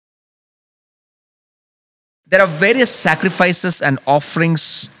There are various sacrifices and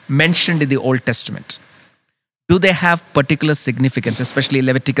offerings mentioned in the Old Testament. Do they have particular significance? Especially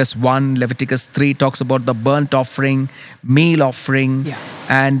Leviticus 1, Leviticus 3 talks about the burnt offering, meal offering,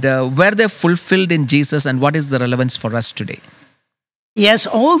 and were they fulfilled in Jesus, and what is the relevance for us today? Yes,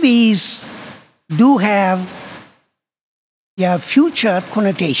 all these do have a future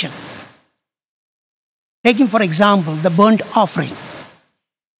connotation. Taking, for example, the burnt offering.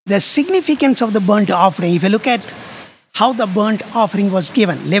 The significance of the burnt offering, if you look at how the burnt offering was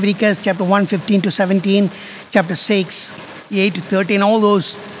given, Leviticus chapter 1, 15 to 17, chapter 6, 8 to 13, all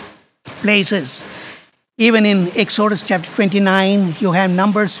those places. Even in Exodus chapter 29, you have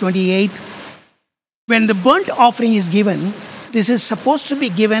Numbers 28. When the burnt offering is given, this is supposed to be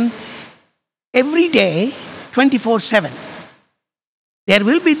given every day, 24/7. There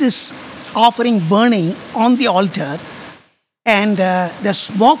will be this offering burning on the altar, and the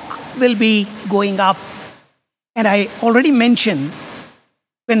smoke will be going up. And I already mentioned,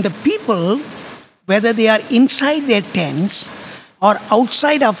 when the people, whether they are inside their tents or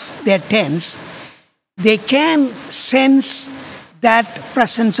outside of their tents, they can sense that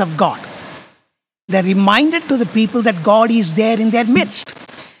presence of God. They're reminded to the people that God is there in their midst.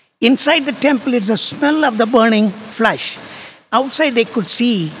 Inside the temple, it's the smell of the burning flesh. Outside, they could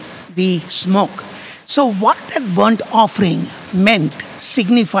see the smoke. So what that burnt offering meant,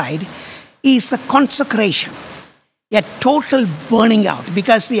 signified, is the consecration, a total burning out.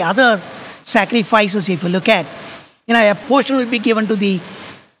 Because the other sacrifices, if you look at, a portion will be given to the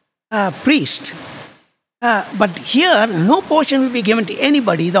priest. But here, no portion will be given to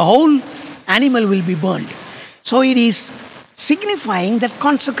anybody. The whole animal will be burned. So it is signifying that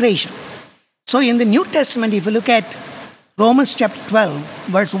consecration. So in the New Testament, if you look at Romans chapter 12,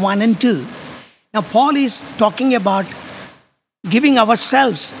 verse 1 and 2, now Paul is talking about giving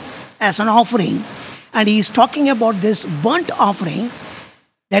ourselves as an offering, and he is talking about this burnt offering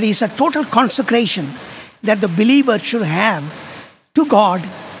that is a total consecration that the believer should have to God,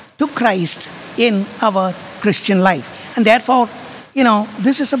 to Christ in our Christian life. And therefore,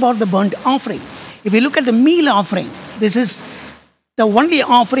 this is about the burnt offering. If you look at the meal offering, this is the only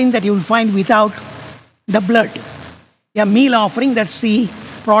offering that you will find without the blood. A meal offering, that's the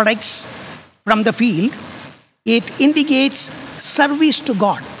products from the field. It indicates service to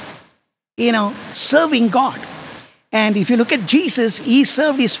God, serving God. And if you look at Jesus, he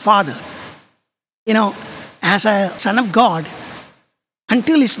served his Father, as a Son of God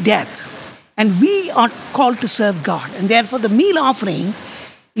until his death. And we are called to serve God. And therefore, the meal offering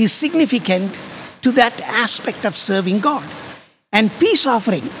is significant to that aspect of serving God. And peace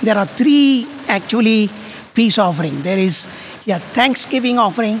offering, there are three actually peace offering. There is a thanksgiving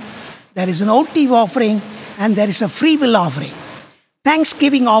offering, there is an votive offering, and there is a free will offering.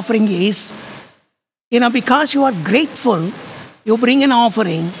 Thanksgiving offering is, because you are grateful, you bring an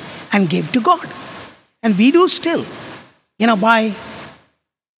offering and give to God. And we do still, by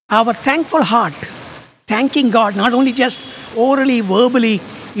our thankful heart, thanking God, not only just orally, verbally,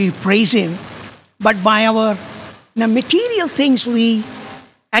 we praise him, but by our material things, we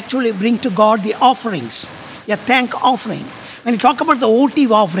actually bring to God the offerings, a thank offering. When you talk about the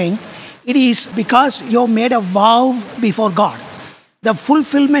votive offering, it is because you made a vow before God. The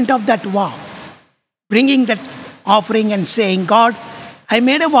fulfillment of that vow. Bringing that offering and saying, God, I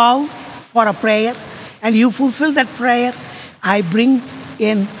made a vow for a prayer, and you fulfill that prayer. I bring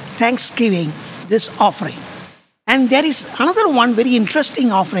in thanksgiving this offering. And there is another one very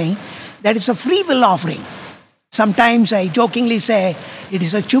interesting offering, that is a free will offering. Sometimes I jokingly say it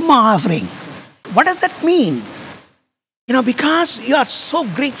is a chumma offering. What does that mean? Because you are so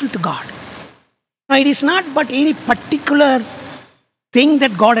grateful to God. Now, it is not but any particular thing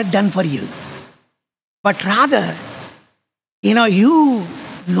that God had done for you, but rather, you know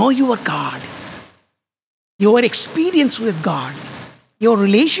your God, your experience with God, your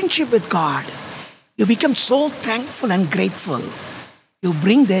relationship with God. You become so thankful and grateful. You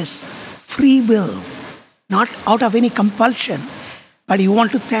bring this free will, not out of any compulsion, but you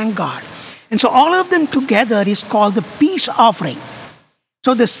want to thank God. And so all of them together is called the peace offering.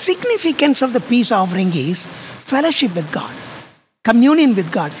 So the significance of the peace offering is fellowship with God, communion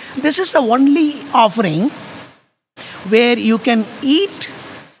with God. This is the only offering where you can eat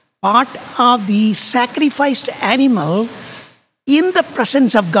part of the sacrificed animal in the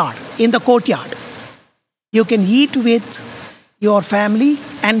presence of God, in the courtyard. You can eat with your family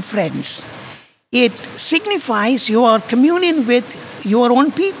and friends. It signifies your communion with your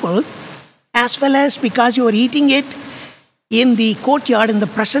own people, as well as because you are eating it in the courtyard, in the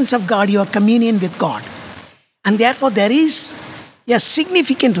presence of God, your communion with God. And therefore there is a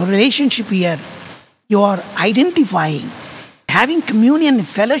significant relationship here, You are identifying, having communion and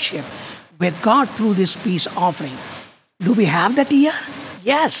fellowship with God through this peace offering. Do we have that here?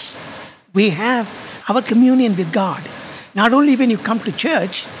 Yes, we have our communion with God. Not only when you come to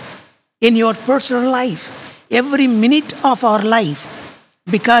church, in your personal life, every minute of our life,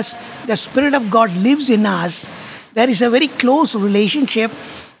 because the Spirit of God lives in us, there is a very close relationship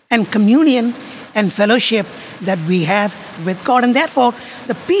and communion and fellowship that we have with God. And therefore,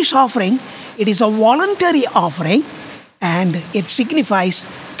 the peace offering, it is a voluntary offering, and it signifies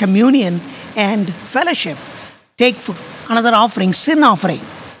communion and fellowship. Take another offering, sin offering.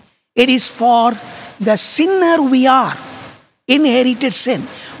 It is for the sinner we are, inherited sin.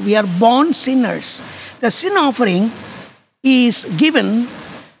 We are born sinners. The sin offering is given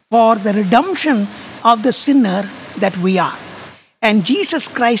for the redemption of the sinner that we are. And Jesus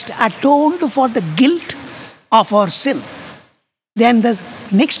Christ atoned for the guilt of our sin. Then the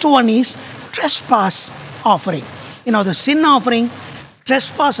next one is trespass offering. The sin offering,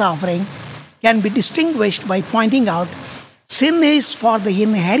 trespass offering can be distinguished by pointing out sin is for the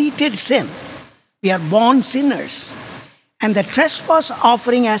inherited sin. We are born sinners. And the trespass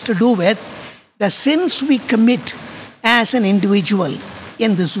offering has to do with the sins we commit as an individual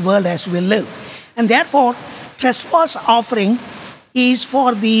in this world as we live. And therefore, trespass offering is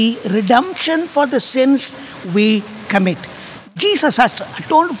for the redemption for the sins we commit. Jesus has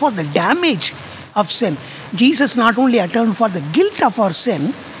atoned for the damage of sin. Jesus not only atoned for the guilt of our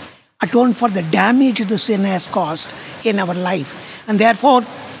sin, atoned for the damage the sin has caused in our life. And therefore,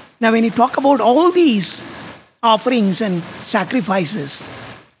 now when you talk about all these offerings and sacrifices,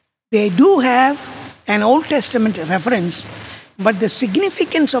 they do have an Old Testament reference, but the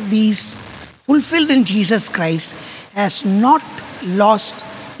significance of these fulfilled in Jesus Christ has not lost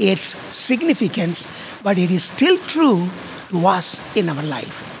its significance, but it is still true to us in our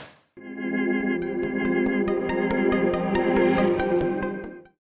life.